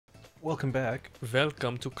Welcome back.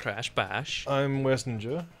 Welcome to Crash Bash. I'm West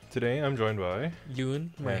Ninja. Today I'm joined by...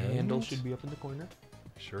 Ewan, my And- handle should be up in the corner.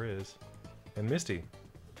 Sure is. And Misty.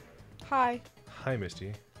 Hi. Hi,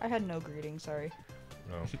 Misty. I had no greeting, sorry.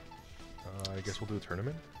 No. I guess we'll do a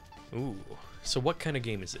tournament. Ooh, so what kind of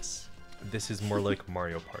game is this? This is more like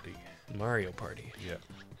Mario Party. Mario Party. Yeah.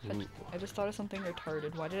 Ooh. I just thought of something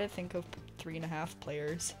retarded. Why did I think of 3.5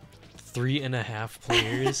 players? 3.5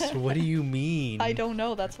 players? What do you mean? I don't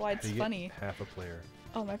know, that's why it's You get funny. half a player.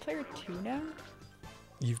 Oh, am I player 2 now?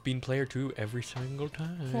 You've been player 2 every single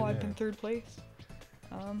time. Oh, I've Yeah. been 3rd place.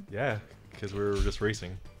 Yeah, because we were just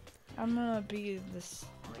racing. I'm gonna be this,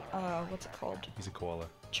 what's it called? He's a koala.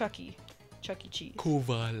 Chucky. Chucky Cheese.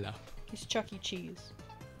 Kovala. He's Chucky Cheese.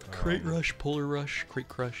 Crate Rush, Polar Rush, Crate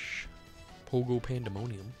Crush, Pogo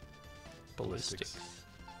Pandemonium, Ballistics.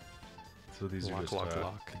 So these are Lock, just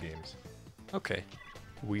lock. the games. Okay.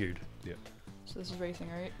 Weird. Yeah. So this is racing,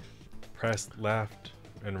 right? Press left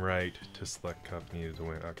and right to select cup needed to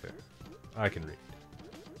win. Okay. I can read.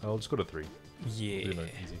 I'll just go to 3. Yeah. Do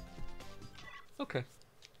it easy. Okay.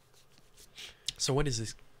 So what is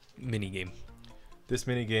this mini game? This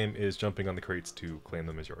mini game is jumping on the crates to claim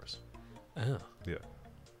them as yours. Oh. Yeah.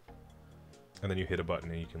 And then you hit a button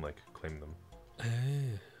and you can like claim them.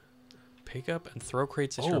 Pick up and throw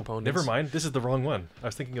crates at your Oh, opponents. never mind. This is the wrong one. I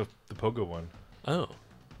was thinking of the Pogo one. Oh.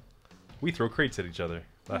 We throw crates at each other.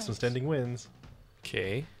 Last one Nice. standing wins.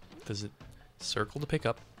 Okay. Does it circle to pick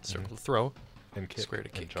up, circle Mhm. to throw, And kick. square to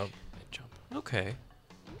and kick, jump. and jump. Okay.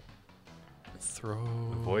 Throw.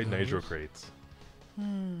 Avoid nitro those. crates.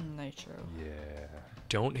 Nitro. Yeah.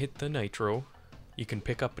 Don't hit the nitro. You can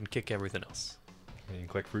pick up and kick everything else. And you can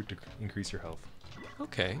collect fruit to increase your health.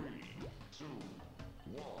 Okay.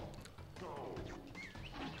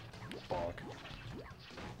 Bonk.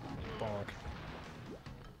 Bonk.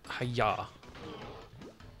 Hiya.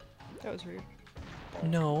 That was rude.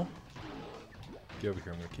 No. Get over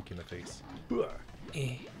here. I'm gonna kick you in the face.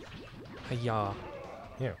 Eh. Hiya.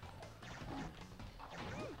 Yeah.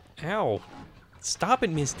 Ow. Stop it,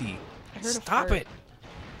 Misty. I heard a Stop fart. it.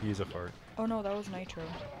 He's a fart. Oh no, that was Nitro.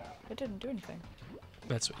 It didn't do anything.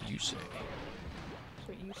 That's what you say. That's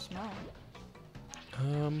what you smell.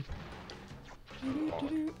 Bonk.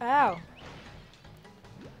 Ow!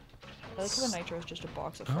 I like how the Nitro is just a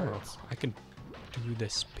box of Oh, farts. I can do the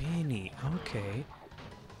spinny. Okay.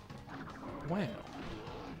 Wow.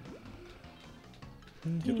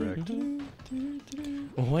 Get wrecked.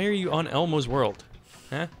 Why are you on Elmo's world?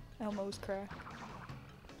 Huh? Elmo's crack.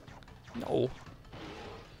 No.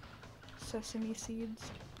 Sesame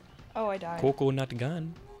seeds. Oh, I died. Coconut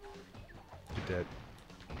gun. You're dead.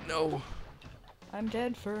 No. I'm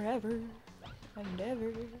dead forever. And ever.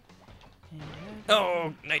 And ever.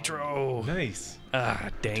 Oh, nitro. Nice. Ah,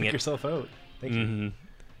 dang Took it. yourself out. Thank you. Mhm.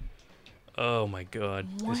 Oh my god.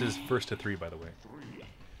 This is first to 3, by the way.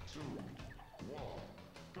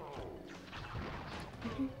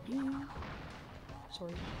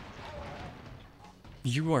 Sorry.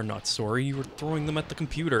 You are not sorry. You were throwing them at the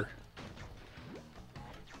computer.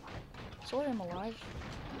 Sorry I'm alive.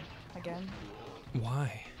 Again.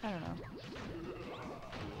 Why? I don't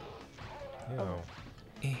know.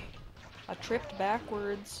 Yeah. Eh. I tripped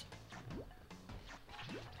backwards.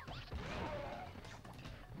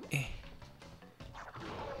 Eh.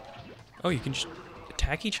 Oh, you can just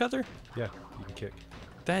attack each other? Yeah, you can kick.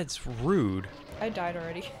 That's rude. I died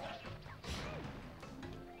already.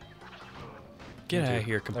 Get Me out too. of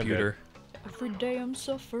here, I'm dead. computer. Every day I'm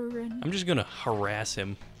suffering. I'm just gonna harass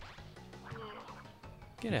him.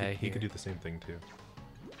 Get He out could- of He here. could do the same thing too.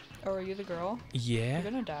 Oh, are you the girl? Yeah?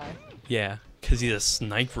 You're gonna die. Yeah. Because he's a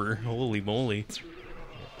sniper. Holy moly.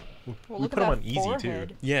 Well, We look put at him that on easy, too.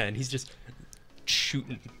 forehead. Yeah, and he's just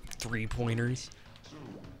shooting 3-pointers.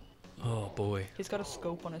 Oh boy. He's got a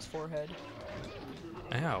scope on his forehead.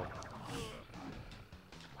 Ow.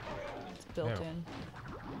 It's built Ow. in.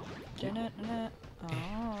 Dun-dun-dun.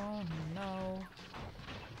 Oh no.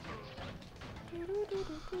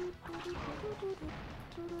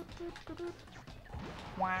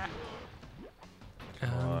 Wah.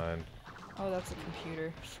 Come on. Oh, that's a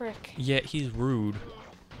computer. Frick. Yeah, he's rude.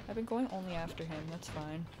 I've been going only after him. That's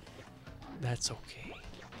fine. That's okay.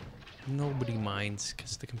 Nobody minds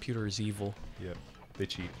because the computer is evil. Yep. They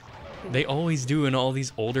cheat. They always do in all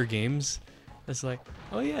these older games. It's like,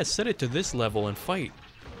 oh yeah, set it to this level and fight.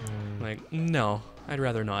 Like, no, I'd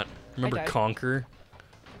rather not. Remember died. Conquer?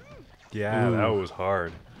 Yeah, Ooh. that was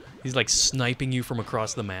hard. He's like sniping you from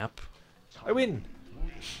across the map. I win.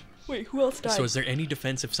 Wait, who else died? So is there any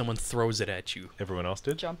defense if someone throws it at you? Everyone else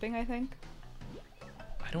did? Jumping, I think.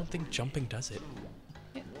 I don't think jumping does it.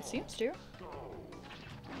 It seems to.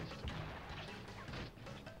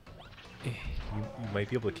 You might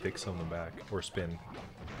be able to kick some of them back or spin.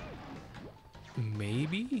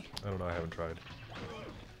 Maybe? I don't know. I haven't tried.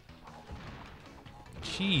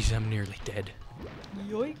 Jeez, I'm nearly dead.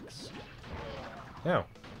 Yikes. Ow.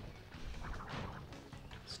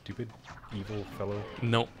 Stupid, evil fellow.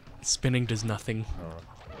 Nope. Spinning does nothing. Oh.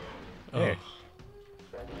 Oh. Hey.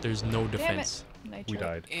 There's no Damn defense. it. Nitro. We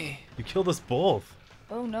died. Eh. You killed us both.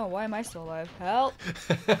 Oh no, why am I still alive? Help!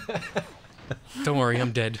 Don't worry,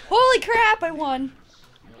 I'm dead. Holy crap, I won!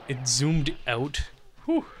 It zoomed out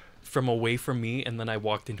from away from me, and then I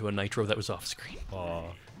walked into a nitro that was off screen. Aw.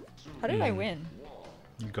 How did I win?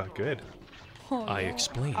 You got good. Oh, I yeah.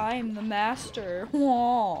 explained. I'm the master.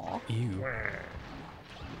 Aw. Ew.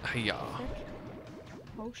 Hiya.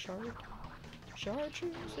 Oh, shard.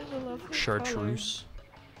 Chartreuse is a lovely Chartreuse.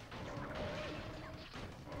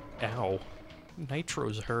 Ow.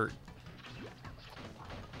 Nitros hurt. Color.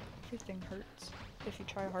 Everything hurts if you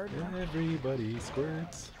try hard enough. Everybody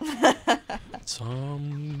squirts.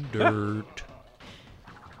 Some dirt.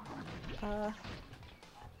 I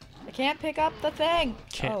can't pick up the thing.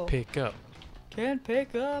 Can't Oh. pick up. Can't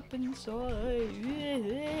pick up inside.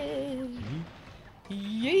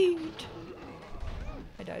 Yeet.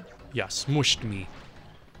 I died. Yeah, smushed me.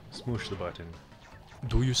 Smoosh the button.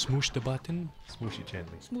 Do you smoosh the button? Smooshy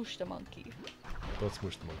gently. Smoosh the monkey. Don't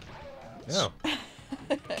smoosh the monkey. Ow.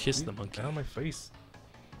 Kiss the monkey. Get on my face.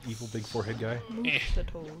 Evil big forehead guy. Moosh the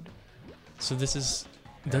toad. So this is...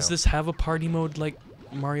 Does Ow. this have a party mode like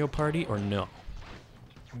Mario Party, or no?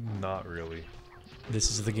 Not really. This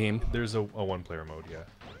is the game. There's a one-player mode, yeah.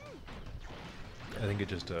 I think it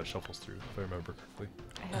just shuffles through, if I remember correctly.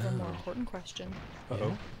 I have a more important question.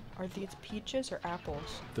 Uh-oh. Are these peaches or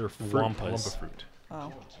apples? They're fruit. Wampas. Wampa fruit.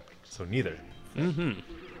 Oh. So neither. Mm-hmm.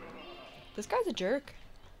 This guy's a jerk.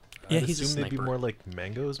 Yeah, I'd he's a assume they'd be sniper. more like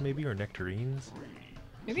mangoes, maybe, or nectarines.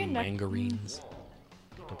 Maybe a Mangarines.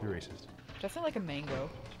 Don't be racist. Definitely like a mango.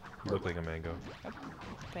 You look like a mango. Oh,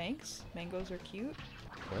 thanks. Mangoes are cute.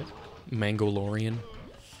 What? Mangolorian.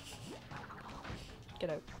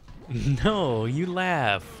 Get out. No, you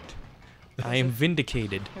laughed. I am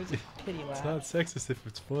vindicated. It was a pity It's laugh. not sexist if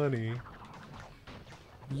it's funny.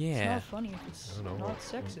 It's Yeah. not funny if it's I don't know. not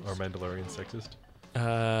sexist. Are Mandalorians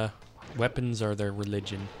sexist? Weapons are their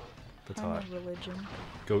religion. That's I'm hot. a religion.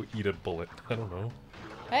 Go eat a bullet. I don't know.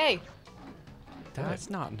 Hey! That's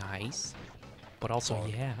not nice. But also,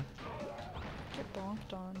 Bonk. yeah. Get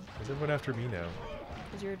bonked on. Is everyone after me now?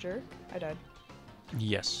 Because you're a jerk? I died.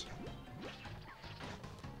 Yes.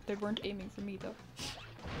 They weren't aiming for me though.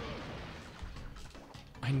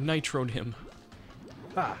 I nitroed him.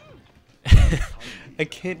 Ah! I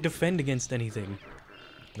can't defend against anything.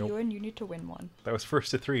 Nope. Ewan, you need to win one. That was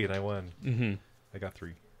first to 3 and I won. Mm-hmm. I got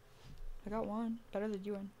 3. I got one. Better than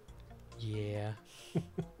Ewan. Yeah.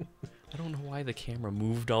 I don't know why the camera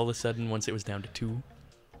moved all of a sudden once it was down to 2.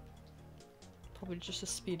 Probably just to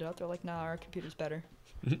speed it up. They're like, nah, our computer's better.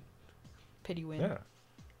 Pity win. Yeah.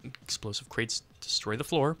 Explosive crates destroy the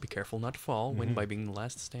floor. Be careful not to fall. Win Mhm. by being the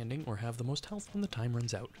last standing or have the most health when the time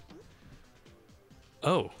runs out.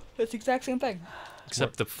 Oh, It's the exact same thing.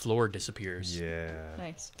 except the floor disappears. Yeah.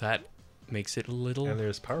 Nice. That makes it a little And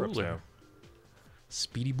there's power-ups cooler. now.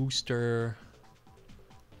 Speedy booster.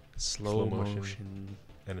 Slow Slow motion. motion.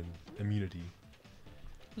 And an immunity.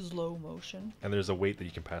 Slow motion. And there's a weight that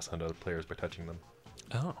you can pass on to other players by touching them.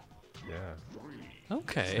 Oh, Yeah.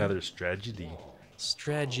 okay. So now there's strategy.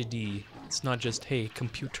 Strategy. It's not just, hey,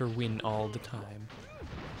 computer win all the time.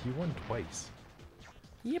 He won twice.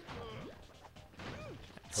 Yep.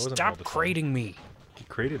 wasn't all Stop the time. crating me. Get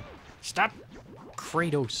created. Stop.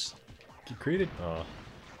 Kratos. Get created. Oh.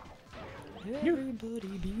 Everybody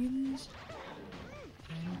beans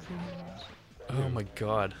and creams. Oh my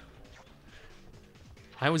god.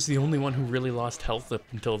 I was the only one who really lost health up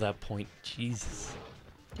until that point. Jesus.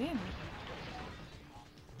 Damn it.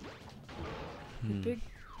 Hmm. Big.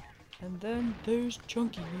 And then there's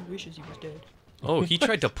Chunky who wishes he was dead. Oh, he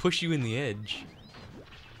tried to push you in the edge.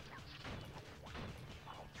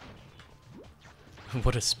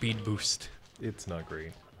 What a speed boost. It's not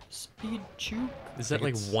great. Speed Chook. Is that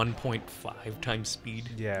like It's- 1.5 times speed?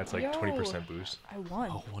 Yeah, it's like Yo. 20% boost. I won.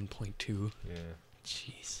 Oh, 1.2. Yeah.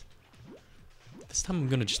 Jeez. This time I'm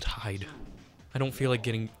gonna just hide. I don't feel like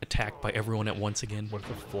getting attacked by everyone at once again. What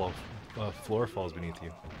if the floor falls beneath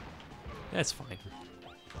you? That's fine.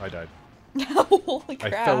 I died. Holy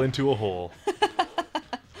crap. I fell into a hole.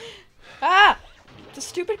 Ah! The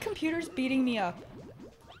stupid computer's beating me up.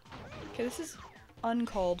 Okay, this is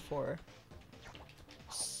uncalled for.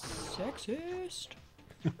 Sexist.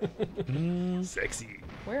 Mm, Sexy.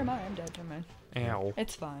 Where am I? I'm dead. Never mind. ow.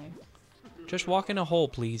 It's fine. Just walk in a hole,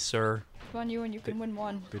 please, sir. Come on, you, and you can win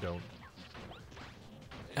one. They don't.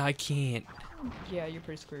 I can't. Yeah, you're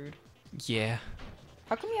pretty screwed. Yeah.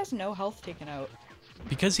 How come he has no health taken out?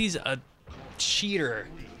 Because he's a cheater.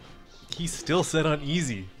 He's still set on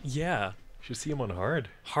easy. Yeah. You should see him on hard.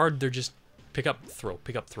 Hard, they're just pick up, throw,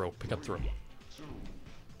 pick up, throw, pick up, throw.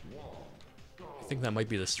 I think that might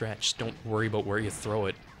be the strat. Just don't worry about where you throw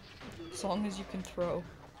it. As long as you can throw.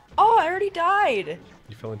 Oh, I already died!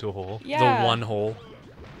 You fell into a hole. Yeah. The one hole.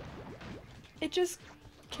 It just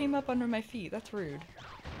came up under my feet. That's rude.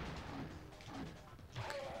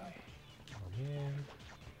 Oh man.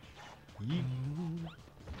 Yeet.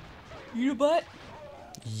 Eat a butt.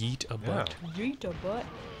 Yeet a butt. Yeet a butt.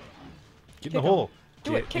 Get in Kick the him. hole.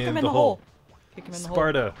 Do Get it. Kick him in the hole. Kick him in the hole.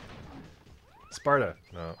 Sparta. Sparta.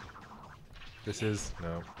 No. This is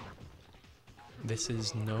no. This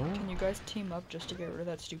is no. Can you guys team up just to get rid of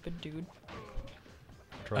that stupid dude?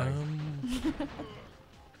 Trying.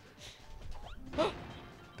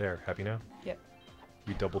 There. Happy now? Yep.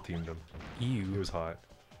 We double teamed him. It Ew. was hot.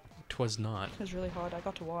 Twas not. It was really hard. I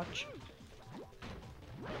got to watch.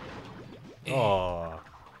 Aww.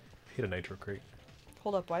 Hit a nitro crate.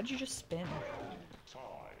 Hold up. Why did you just spin?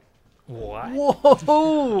 What? Whoa!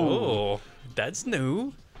 Oh, that's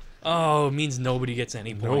new. Oh, it means nobody gets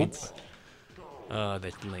any points.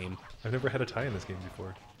 That's lame. I've never had a tie in this game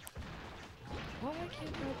before. Why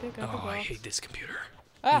can't I pick up a Oh, I box? hate this computer.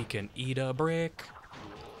 Ah! He can eat a brick.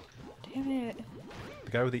 Damn it.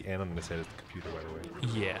 The guy with the N on his head is the computer, by the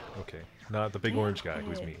way. Yeah. Okay. Not the big orange guy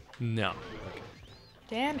who's me. No. Okay.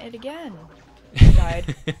 Damn it again. I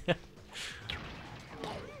died.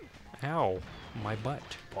 Ow. My butt.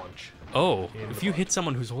 Punch. Oh, In if the you butt. hit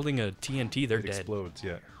someone who's holding a TNT, they're It dead. explodes,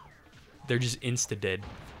 yeah. They're just insta-dead.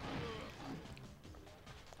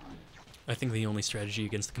 I think the only strategy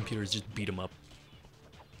against the computer is just beat them up.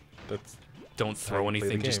 That's Don't how throw you play the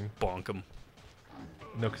anything, just game. bonk them.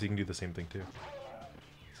 no, because you can do the same thing too.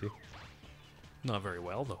 See? Not very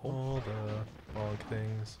well, though. All the bonk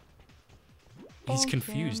things. He's Bonk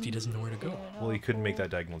confused. He him doesn't know where to go. in Well, a he couldn't make hole. that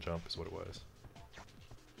diagonal jump, is what it was.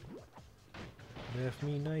 Left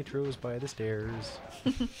me nitros by the stairs.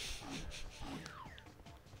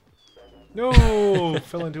 No!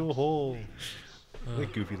 Fell into a hole. What a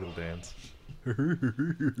goofy little dance.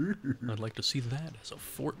 I'd like to see that as a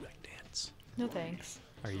Fortnite dance. No thanks.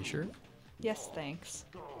 Are you sure? Yes, thanks.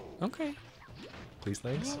 Okay. Please,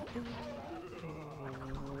 thanks.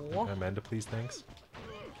 Amanda, please, thanks.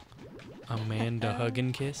 Amanda hug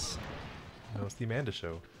and kiss. No, it's the Amanda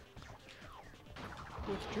show.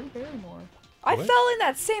 With Drew Barrymore. I What? fell in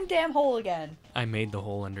that same damn hole again. I made the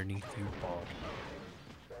hole underneath you. Bonk.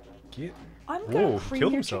 Get. I'm gonna Whoa, cream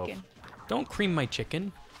killed your himself. chicken. Don't cream my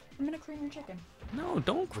chicken. I'm gonna cream your chicken. No,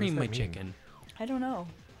 don't cream my that mean? chicken. I don't know,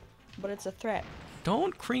 but it's a threat.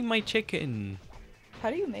 Don't cream my chicken. How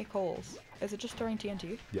do you make holes? Is it just throwing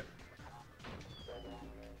TNT? Yeah.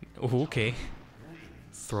 Oh, okay.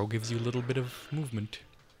 Throw gives you a little bit of movement.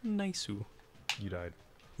 Nice-oo. You died.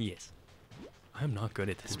 Yes. I'm not good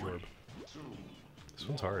at this Good one. job. This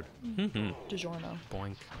one's hard. Mm-hmm. DiGiorno.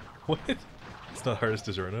 Boink. What? It's not hard as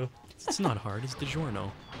DiGiorno. It's not hard, it's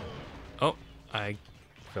DiGiorno. Oh, I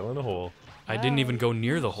Fell in a hole. didn't even go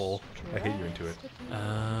near the hole. I hate you into it.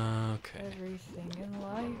 Okay. Everything in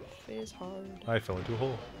life is hard. I fell into a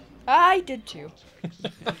hole. I did too.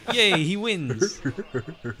 Yay, he wins.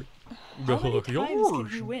 How many times can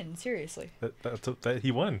he win? Seriously.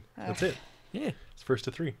 He won. That's it. Yeah, It's first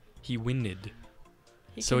to 3. he winned.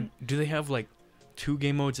 He So can- do they have like 2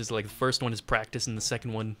 game modes? Is like the first one is practice and the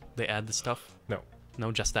second one they add the stuff? No.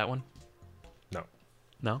 No, just that one? No.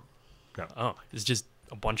 No? No. Oh, it's just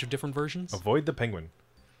a bunch of different versions? Avoid the penguin.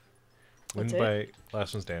 Win That's by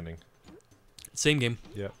last one standing. Same game.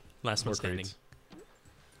 Yeah. Last one More standing. crates.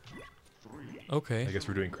 Okay. I guess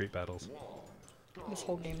we're doing crate battles. this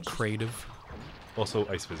whole game is just Creative. Also,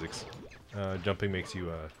 ice physics. Jumping makes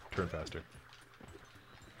you turn faster.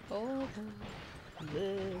 oh,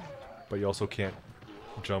 live But you also can't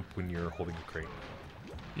jump when you're holding a crate.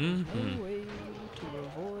 Mm-hmm. no way to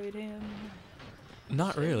avoid him.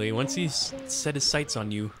 Not really. Once he's set his sights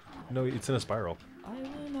on you. No, it's in a spiral. I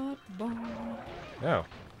will not bone. Oh.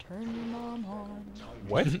 Turn your mom on.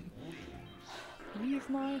 What? Leave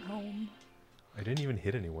my home. I didn't even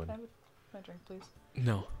hit anyone. My drink, please.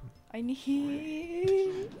 No. I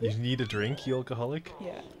need. You need a drink, you alcoholic?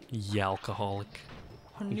 Yeah. Yalcoholic.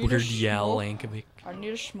 I need a Weird Yal smoke- Ankovic. I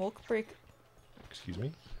need a smoke break. Excuse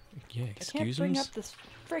me? Yeah, I can't excuse bring me. up this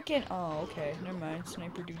frickin'. Oh, okay. Never mind.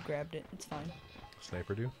 Sniper dude grabbed it. It's fine.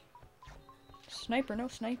 Sniper do? Sniper, no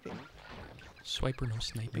sniping. Swiper, no You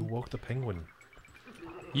sniping. woke the penguin.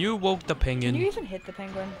 You woke the Can you penguin. even hit the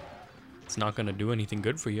penguin? It's not gonna do anything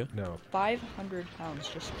good for you. No, 500 pounds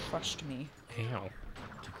just crushed me. Ow.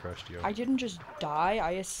 he crushed you. I didn't just die,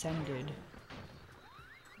 I ascended.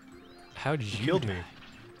 How did You you killed die?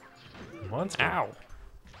 me. Monster. Ow.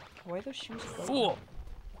 Why are those shoes floating? Fool.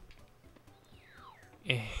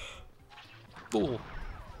 Eh. Fool.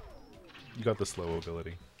 You got the slow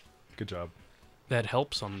ability. Good job. That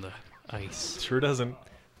helps on the ice. Sure doesn't.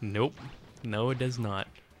 Nope. No, it does not.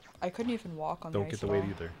 I couldn't even walk on Don't the ice get the at weight all.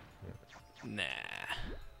 either. Nah.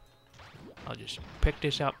 I'll just pick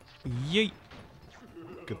this up. Yeet.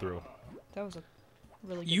 Good throw. That was a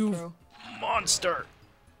really good You throw. monster.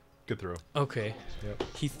 Good throw. Okay. Yep.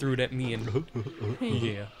 He threw it at me and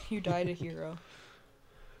yeah. You died a hero.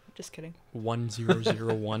 Just kidding.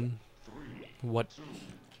 1001. What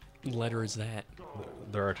letter is that?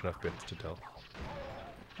 There aren't enough bits to tell.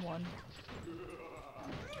 1.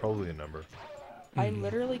 It's probably a number. I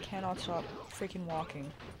literally cannot stop freaking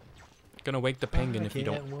walking. Gonna wake the penguin if you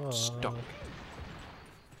don't walk. stop.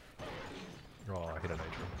 Oh, I hit a nitro.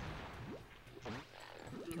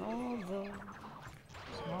 All the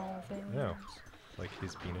small things. Yeah. Like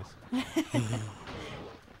his penis.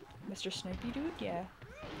 Mr. Snipey dude, yeah.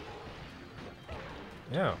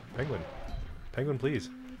 Yeah, penguin. Penguin, please.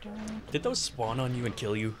 Did those spawn on you and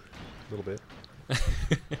kill you? A little bit.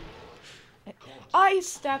 I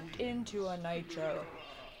stepped into a nitro.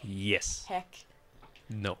 Yes. Heck.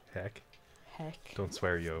 No. Heck. Heck. Don't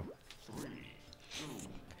swear, yo.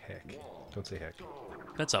 Heck. Don't say heck.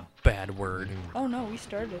 That's a bad word. Oh no, we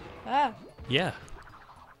started. Ah. Yeah.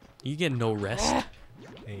 You get no rest.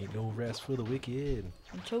 Ain't no rest for the wicked.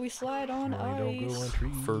 Until we slide on I don't grow on ice.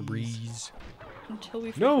 trees. Ferbreeze. Until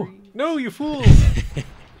we No! freeze. No, you fool!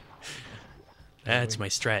 That's my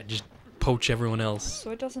strat. Just poach everyone else.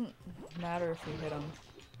 So it doesn't matter if we hit him.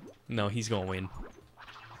 No, he's gonna win.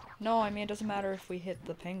 No, I mean it doesn't matter if we hit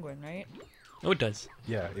the penguin, right? Oh, it does.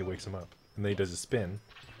 Yeah, it wakes him up. And then he does a spin, and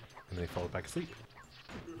then they fall back asleep.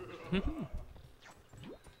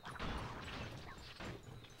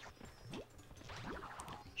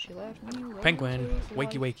 She left me. Penguin, roses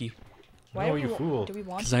wakey like- wakey. Why No, do we you wa- fool. Do we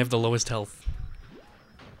want Because I him? have the lowest health.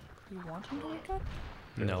 Do we want him to wake up?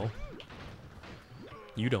 No.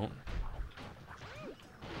 You don't.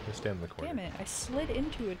 Just stand in the corner. Damn it! I slid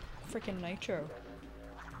into a freaking nitro.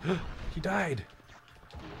 He died!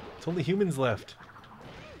 It's only humans left.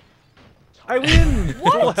 I win!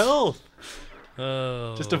 Full health!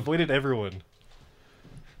 Oh. Just avoided everyone.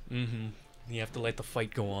 Mm-hmm. You have to let the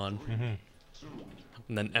fight go on.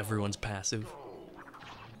 And then everyone's passive.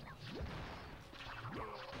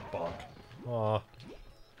 Bonk. Aw.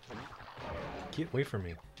 Get away from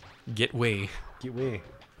me. Get way. Get away.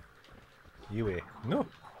 You away. No.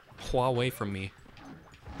 Hua away from me.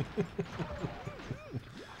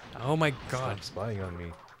 Oh my god. Stop spying on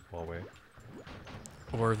me. Huawei.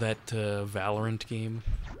 Or that Valorant game.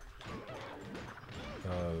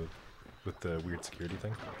 With the weird security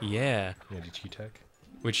thing. Yeah. Anti-cheat tech.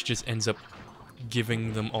 Which just ends up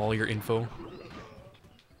giving them all your info.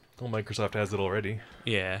 Well, Microsoft has it already.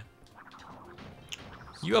 Yeah.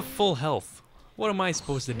 You have full health. What am I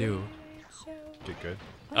supposed to do? Get good.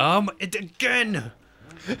 It again!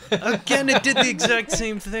 Again, it did the exact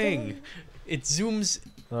same thing. It zooms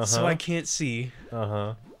so I can't see.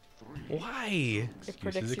 Uh-huh. Why? It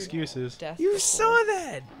predicts Excuses. your death. You before- saw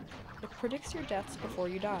that! It predicts your deaths before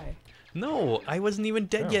you die. No, I wasn't even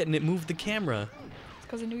dead Oh. yet and it moved the camera. It's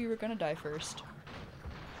because I knew you were gonna die first.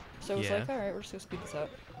 So it was Yeah. like, alright, we're just gonna speed this up.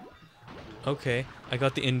 Okay, I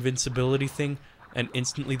got the invincibility thing, and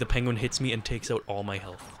instantly the penguin hits me and takes out all my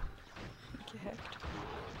health. Get hecked.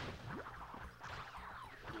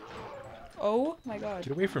 Oh my god.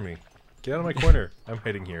 Get away from me. Get out of my corner. I'm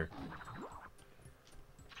hiding here.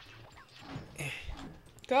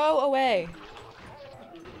 Go away!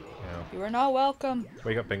 Yeah. You are not welcome.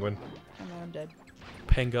 Wake up, penguin. Oh no, I'm dead.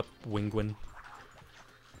 Peng up Wingwin.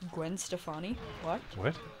 Gwen Stefani? What?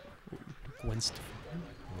 What? Gwen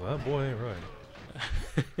Well, that boy,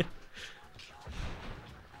 right.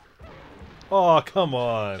 Oh, come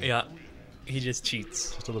on. Yeah, he just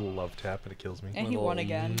cheats. Just a little love tap and it kills me. And he won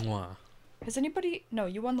again. Mwah. Has anybody... No,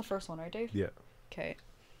 you won the first one, right, Dave? Yeah. Okay.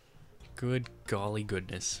 Good golly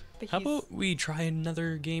goodness. But How he's- about we try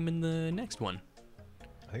another game in the next one?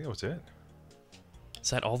 I think that was it. Is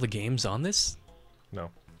that all the games on this? No.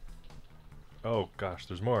 Oh, gosh,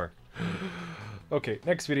 there's more. Okay,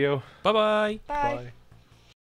 next video. Bye-bye! Bye! Bye.